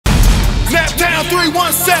Naptown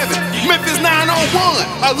 317, Memphis 901,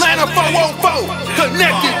 Atlanta 404,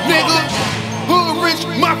 connected, nigga. Hood rich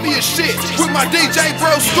mafia shit with my DJ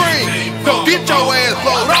Bro Scream. Don't get your ass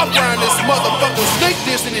blowed off around this motherfucker sneak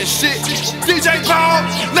dissing and shit. DJ Paul,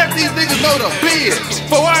 let these niggas know the biz.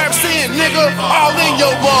 For RFC, nigga, all in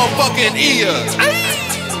your motherfucking ears.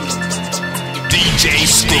 DJ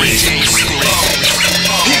Scream.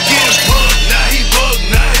 He get bugged, now he bugged,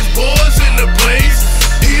 now his boys in the place.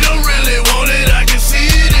 He don't really want it, I can see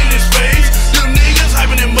it in his face. Them niggas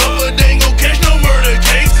hyping him up, but they ain't gon' catch no murder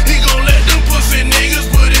case. He gon' let them pussy niggas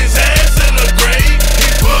put his ass in the grave. He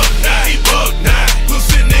bugged, now he bugged, now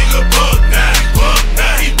pussy nigga bugged, now he bugged,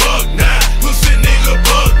 now he bugged, now pussy nigga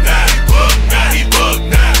bugged, now he bugged, now he bugged,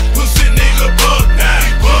 now pussy nigga bugged, now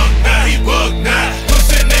he bugged, now he bugged, now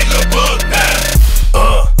pussy nigga bugged, now.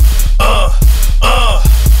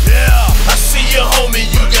 Yeah, I see you, homie.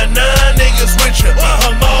 You got 9 niggas with you.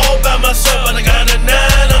 I'm all by myself, and I got a 9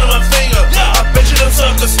 under my finger. I bet you them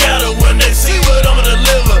suckers scatter when they see what I'ma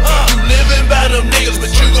deliver. You living by them niggas,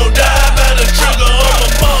 but you gon' die by the trigger. I'm a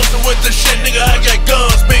monster with the shit, nigga. I got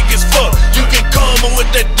guns big as fuck. You can come with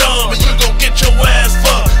that dumb, but you gon' get your ass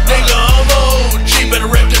fucked. Nigga, I'm OG, better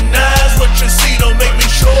recognize what you see. Don't make me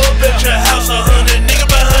show up at your house 100 nigga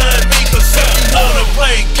behind me. Cause if you wanna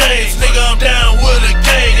play games, nigga, I'm down with a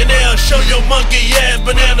gang. And they'll show your monkey ass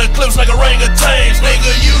banana clips like orangutans, nigga.